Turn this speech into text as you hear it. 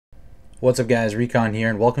What's up guys, Recon here,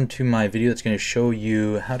 and welcome to my video that's going to show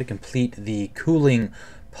you how to complete the cooling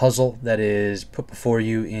puzzle that is put before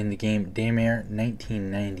you in the game Daymare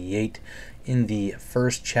 1998. In the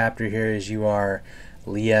first chapter here is you are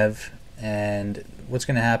Liev, and what's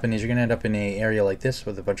going to happen is you're going to end up in an area like this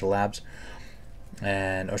with a bunch of labs,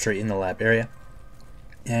 and in the lab area,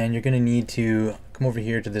 and you're going to need to come over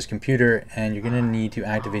here to this computer, and you're going to need to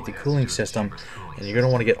activate the cooling system, and you're going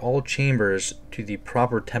to want to get all chambers to the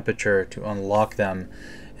proper temperature to unlock them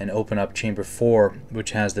and open up chamber 4,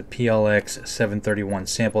 which has the PLX-731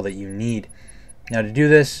 sample that you need. Now to do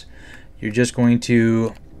this, you're just going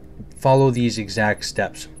to follow these exact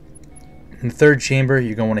steps. In the third chamber,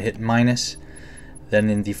 you're going to want to hit minus. Then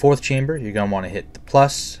in the fourth chamber, you're going to want to hit the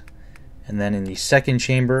plus. And then in the second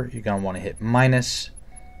chamber, you're going to want to hit minus.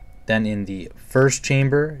 Then in the first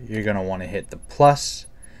chamber, you're going to want to hit the plus.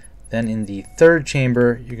 Then in the third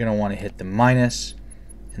chamber, you're going to want to hit the minus.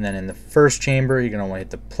 And then in the first chamber, you're going to want to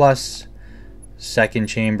hit the plus. Second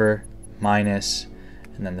chamber, minus.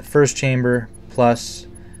 And then the first chamber, plus.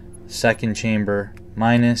 Second chamber,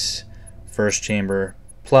 minus. First chamber,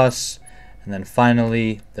 plus. And then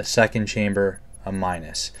finally, the second chamber, a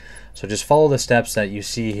minus. So just follow the steps that you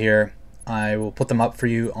see here. I will put them up for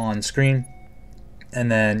you on screen, and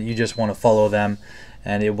then you just want to follow them,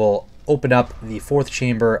 and it will open up the fourth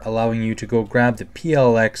chamber, allowing you to go grab the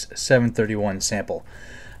PLX-731 sample.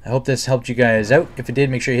 I hope this helped you guys out. If it did,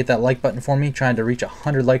 make sure you hit that like button for me. Trying to reach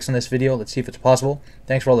 100 likes on this video. Let's see if it's possible.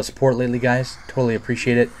 Thanks for all the support lately, guys. Totally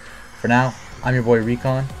appreciate it. For now, I'm your boy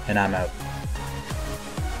Recon, and I'm out.